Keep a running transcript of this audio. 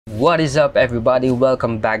What is up everybody?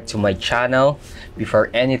 Welcome back to my channel.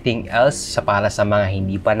 Before anything else, para sa mga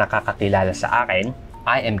hindi pa nakakakilala sa akin,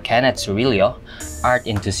 I am Kenneth Surillo, art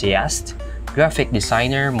enthusiast, graphic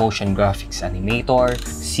designer, motion graphics animator,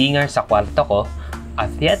 singer sa kwarto ko,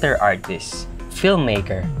 a theater artist,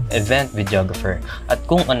 filmmaker, event videographer, at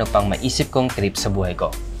kung ano pang maisip kong trip sa buhay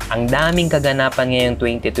ko. Ang daming kaganapan ngayong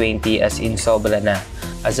 2020 as in sobra na.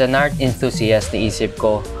 As an art enthusiast, naisip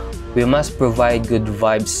ko, we must provide good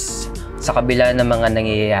vibes sa kabila ng mga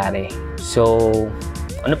nangyayari. So,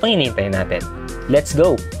 ano pang hinihintay natin? Let's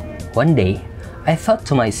go! One day, I thought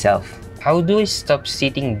to myself, how do I stop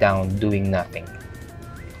sitting down doing nothing?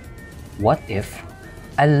 What if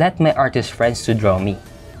I let my artist friends to draw me?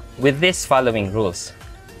 With these following rules.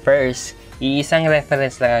 First, iisang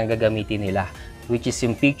reference lang ang gagamitin nila, which is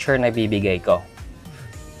yung picture na bibigay ko.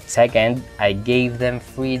 Second, I gave them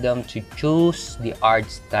freedom to choose the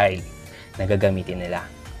art style na gagamitin nila.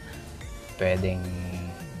 Pwedeng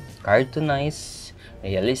cartoonize,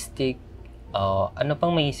 realistic, ano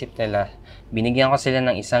pang maisip nila. Binigyan ko sila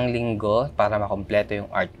ng isang linggo para makompleto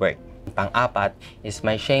yung artwork. Pang-apat is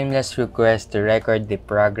my shameless request to record the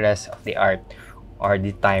progress of the art or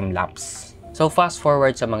the time-lapse. So fast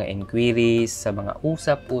forward sa mga inquiries, sa mga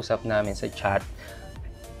usap-usap namin sa chat,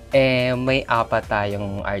 may apat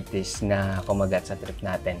tayong artist na kumagat sa trip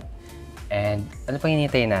natin. And ano pang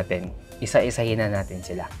hinihintay natin? Isa-isahin na natin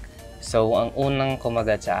sila. So, ang unang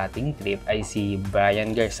kumagat sa ating trip ay si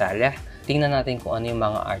Bryan Gersalia. Tingnan natin kung ano yung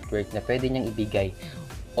mga artwork na pwede niyang ibigay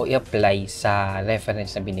o i-apply sa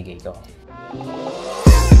reference na binigay ko.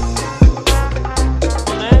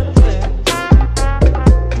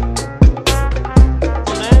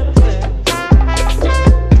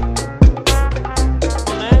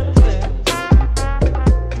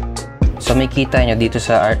 So makikita nyo dito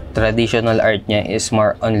sa traditional art niya is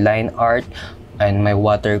more online art and may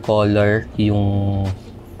watercolor yung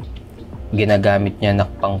ginagamit niya na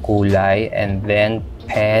pangkulay, and then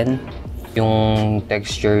pen, yung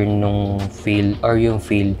texture nung feel or yung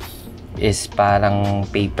feel is parang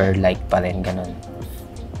paper like pa rin, ganun.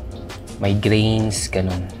 May grains,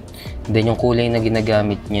 ganun. Then yung kulay na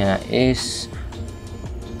ginagamit niya is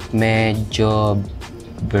medyo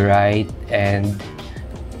bright and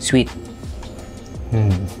sweet.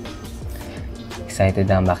 Excited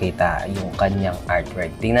na makita yung kanyang artwork.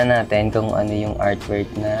 Tingnan natin kung ano yung artwork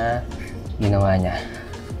na ginawa niya.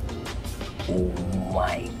 Oh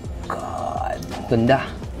my God! Ganda!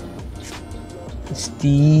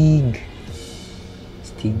 Astig!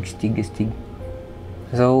 Astig.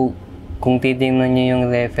 So, kung titingnan niyo yung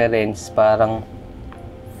reference, parang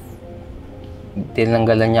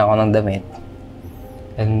tinanggalan niya ako ng damit.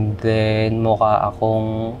 And then, mukha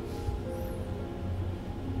akong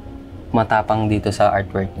matapang dito sa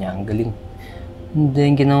artwork niya. Ang galing. And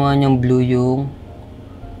then, ginawa niyang blue yung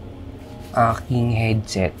aking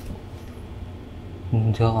headset.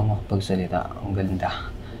 Hindi ako makapagsalita. Ang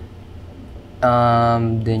ganda.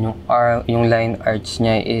 Then, yung line arts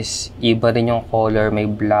niya is iba rin yung color.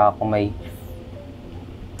 May black, may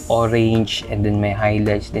orange, and then may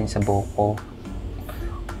highlights din sa buhok ko.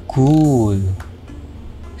 Cool!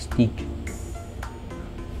 Stick.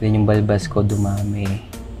 Then, yung balbas ko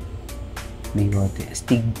dumami. Bigote.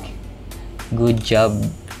 Astig. Good job,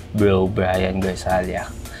 bro, Bryan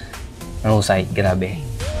Gersalia. Ang husay, grabe.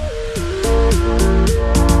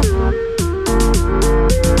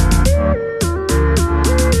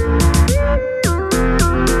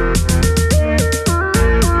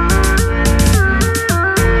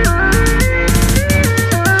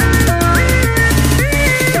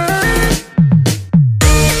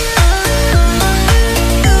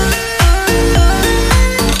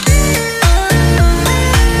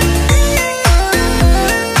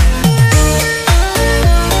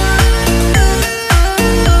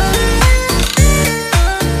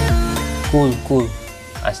 Cool.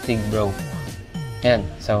 Astig, bro. Yan.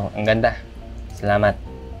 So, ang ganda. Salamat.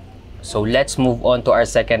 So, let's move on to our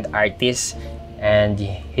second artist. And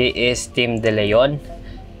he is Deleon.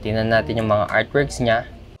 Tingnan natin yung mga artworks niya.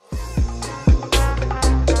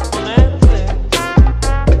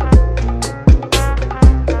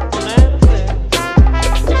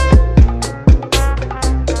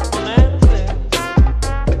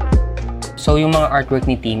 So, yung mga artwork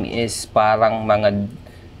ni Tim is parang mga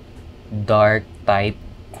dark type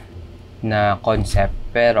na concept,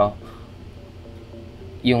 pero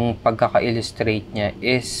yung pagkaka-illustrate niya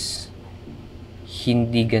is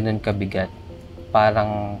hindi ganun kabigat.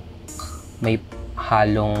 Parang may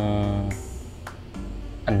halong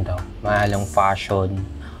may halong fashion,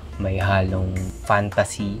 may halong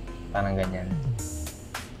fantasy, parang ganyan.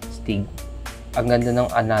 Astig. Ang ganda ng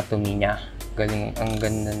anatomy niya. Galing, ang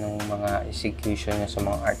ganda ng mga execution niya sa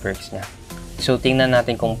mga artworks niya. So, tingnan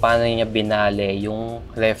natin kung paano niya binale yung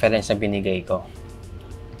reference na binigay ko.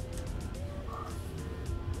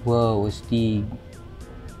 Wow, astig.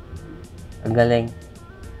 Ang galing.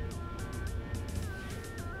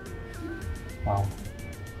 Wow.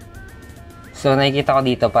 So, nakikita ko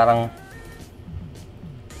dito parang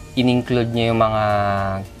in-include niya yung mga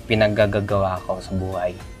pinaggagawa ko sa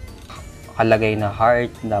buhay. Nakalagay na heart,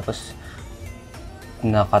 tapos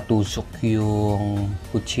nakatusok yung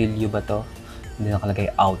kutsilyo ba to? Hindi nakalagay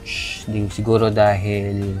ouch. Siguro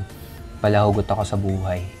dahil palahugot ako sa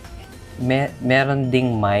buhay. Meron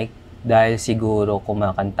ding mic dahil siguro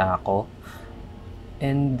kumakanta ako.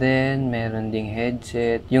 And then, meron ding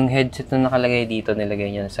headset. Yung headset na nakalagay dito, nilagay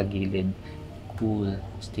niya sa gilid. Cool.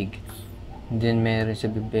 Stig. And then, meron sa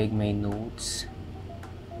bibig, may notes.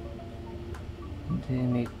 And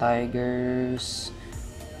then, may tigers.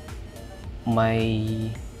 May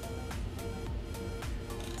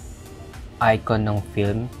icon ng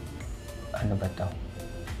film. Ano ba to?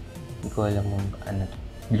 Hindi ko alam kung ano to.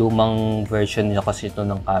 Lumang version nila kasi ito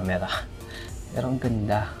ng camera. Pero ang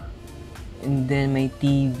ganda. And then may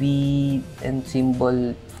TV and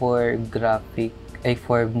symbol for graphic,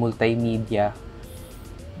 for multimedia.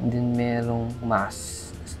 And then merong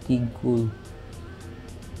mask. Astig cool.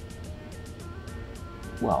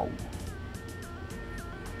 Wow.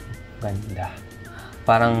 Ganda.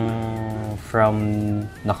 Parang from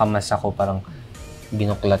nakamas ako, parang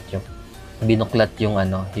binuklat yung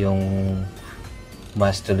ano, yung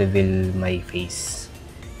mask to reveal my face.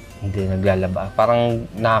 Hindi naglalaba. Parang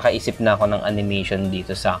nakakaisip na ako ng animation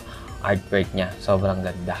dito sa artwork niya. Sobrang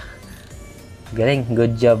ganda. Galing.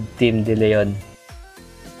 Good job, Team Deleon.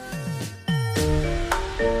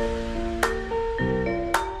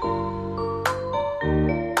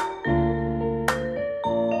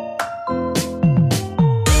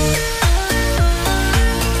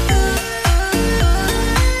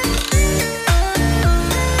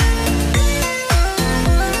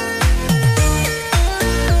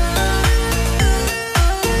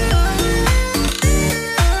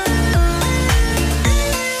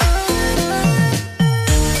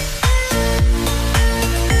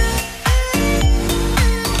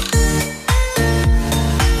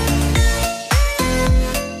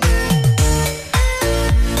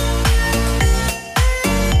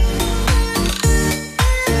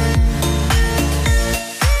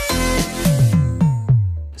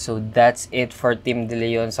 So that's it for Team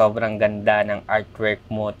Deleon. Sobrang ganda ng artwork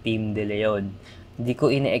mo, Team Deleon. Hindi ko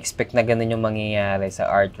ina-expect na ganun yung mangyayari sa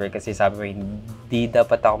artwork kasi sabi ko, hindi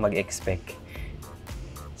dapat ako mag-expect.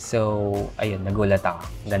 So, ayun, nagulat ako.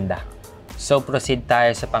 Ganda. So, proceed tayo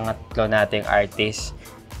sa pangatlo nating artist.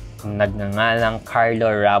 Nagngangalang Carlo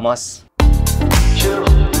Ramos.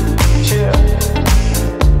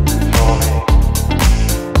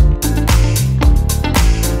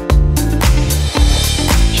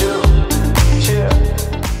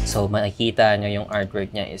 So, makikita nyo yung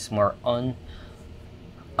artwork niya is more on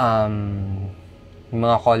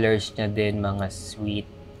mga colors niya din, mga sweet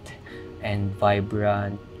and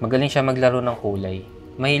vibrant. Magaling siya maglaro ng kulay.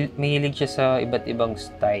 Mahilig siya sa iba't ibang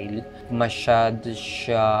style. Masyado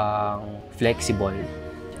siyang flexible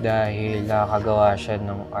dahil nakakagawa siya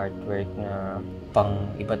ng artwork na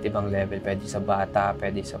pang iba't ibang level. Pwede sa bata,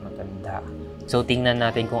 pwede sa matanda. So, tingnan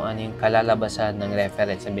natin kung ano yung kalalabasan ng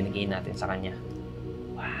reference na binigay natin sa kanya.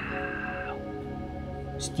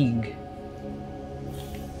 Stig.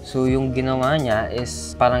 So, yung ginawa niya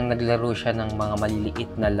is parang naglaro siya ng mga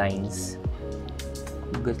maliliit na lines.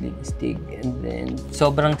 Galing, Stig. And then,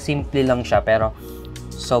 sobrang simple lang siya pero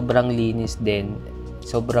sobrang linis din.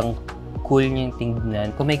 Sobrang cool niya yung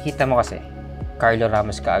tingnan. Kung makikita mo kasi, Carlo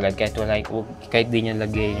Ramos kaagad. Kahit di niya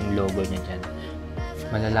lagay yung logo niya dyan.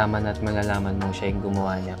 Malalaman at malalaman mo siya yung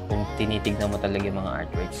gumawa niya. Kung tinitignan mo talaga yung mga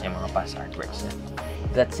artworks niya, mga past artworks niya.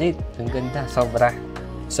 That's it. Ang ganda. Sobra.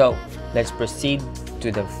 So, let's proceed to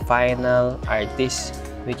the final artist,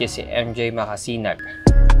 which is si Macasinag.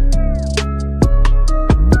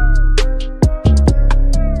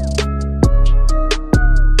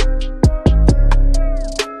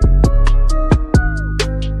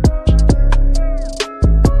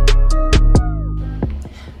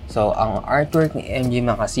 So, ang artwork ni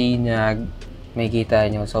Macasinag, makikita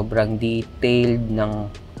nyo, sobrang detailed ng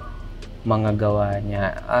mga gawa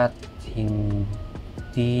niya at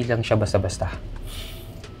hindi lang siya basta-basta.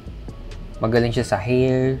 Magaling siya sa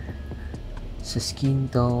hair, sa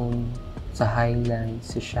skin tone, sa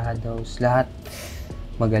highlights, sa shadows, lahat.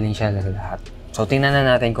 Magaling siya lahat. So, tingnan na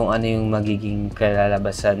natin kung ano yung magiging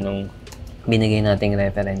kalalabasan nung binigay nating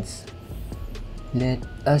reference. Let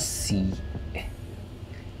us see.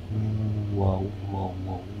 Wow, wow,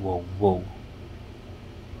 wow, wow, wow.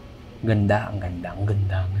 Ganda, ang ganda, ang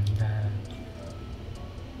ganda, ang ganda.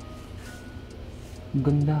 Ang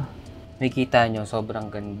ganda. May kita nyo,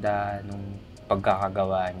 sobrang ganda nung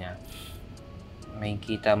pagkakagawa niya. May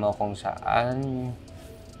kita mo kung saan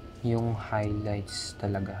yung highlights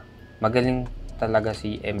talaga. Magaling talaga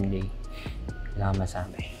si MJ. Wala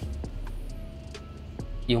masabi.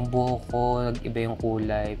 Yung buhok ko, nag-iba yung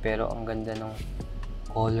kulay, pero ang ganda ng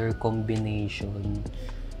color combination.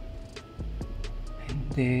 And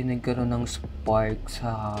then, nagkaroon ng spark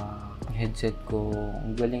sa headset ko.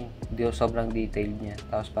 Ang galing. Sobrang detailed niya.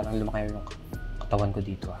 Tapos parang lumaki yung katawan ko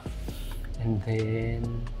dito. And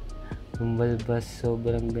then, lumbalbas,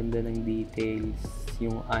 sobrang ganda ng details.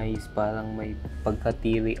 Yung eyes, parang may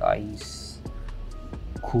pagka-teary eyes.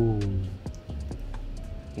 Cool.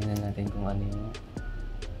 Tingnan natin kung ano yung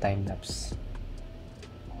timelapse.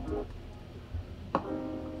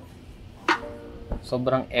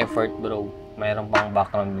 Sobrang effort, bro. Mayroon pang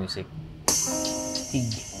background music. Tig.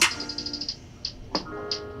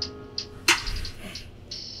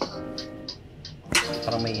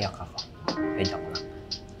 Parang may iyak ako. Head ako lang.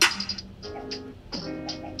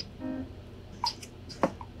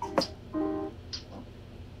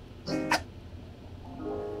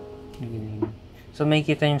 So may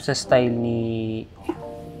kita niyo sa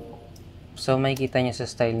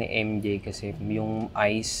style ni MJ kasi yung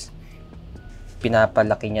eyes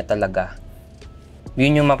pinapalaki niya talaga.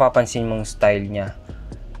 Yun yung mapapansin mong style niya.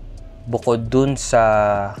 Bukod dun sa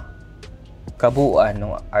kabuuan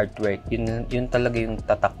ng artwork, yun talaga yung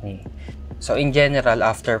tatak niya. So in general,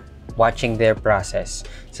 after watching their process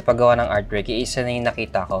sa paggawa ng artwork, isa na yung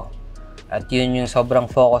nakita ko. At yun yung sobrang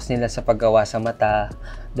focus nila sa paggawa sa mata,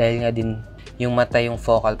 dahil nga din yung mata yung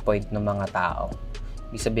focal point ng mga tao.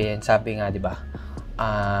 Ibig sabihin, sabi nga, di ba,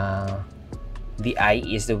 the eye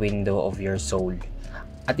is the window of your soul.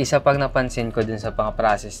 At isa pang napansin ko dun sa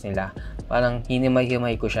pang-process nila, parang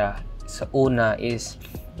hinimay-himay ko siya. Sa una is,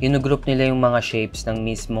 group nila yung mga shapes ng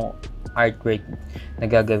mismo artwork na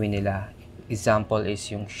gagawin nila. Example is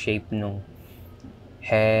yung shape nung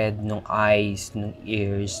head, nung eyes, nung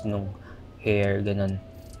ears, nung hair, ganun.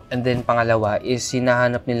 And then pangalawa is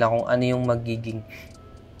hinahanap nila kung ano yung magiging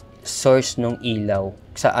source ng ilaw,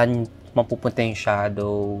 saan mapupunta yung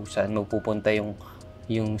shadow, saan mapupunta yung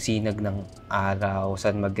sinag ng araw,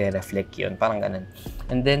 saan magre-reflect yun, parang ganun.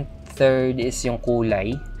 And then third is yung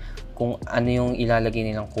kulay, kung ano yung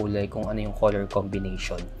ilalagay nilang kulay, kung ano yung color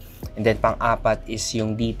combination. And then pang-apat is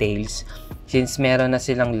yung details, since meron na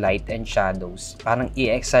silang light and shadows, parang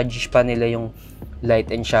i-exaggerate pa nila yung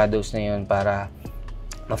light and shadows na yun para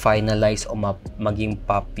ma-finalize o maging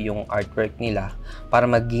pop yung artwork nila, para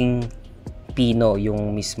maging pino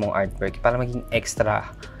yung mismong artwork, para maging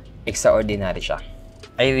extraordinary siya.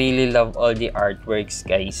 I really love all the artworks,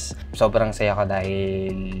 guys. Sobrang saya ko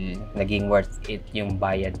dahil naging worth it yung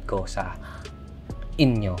bayad ko sa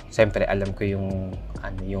inyo. Siyempre, alam ko yung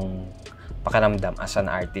pakiramdam as an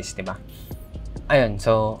artist, di ba? Ayun,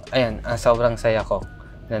 so, sobrang saya ko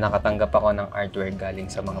na nakatanggap ako ng artwork galing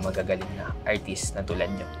sa mga magagaling na artist na tulad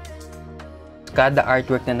nyo. Kada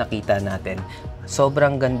artwork na nakita natin,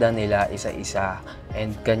 sobrang ganda nila isa-isa,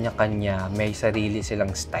 and kanya-kanya may sarili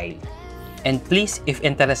silang style. And please, if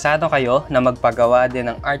interesado kayo na magpagawa din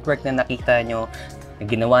ng artwork na nakita nyo na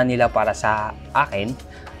ginawa nila para sa akin,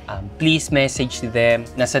 please message them.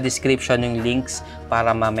 Nasa description yung links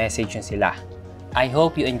para ma-message nyo sila. I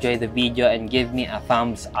hope you enjoy the video and give me a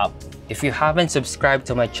thumbs up. If you haven't subscribed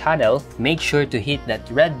to my channel, make sure to hit that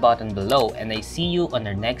red button below, and I see you on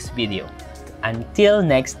our next video. Until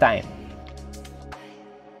next time!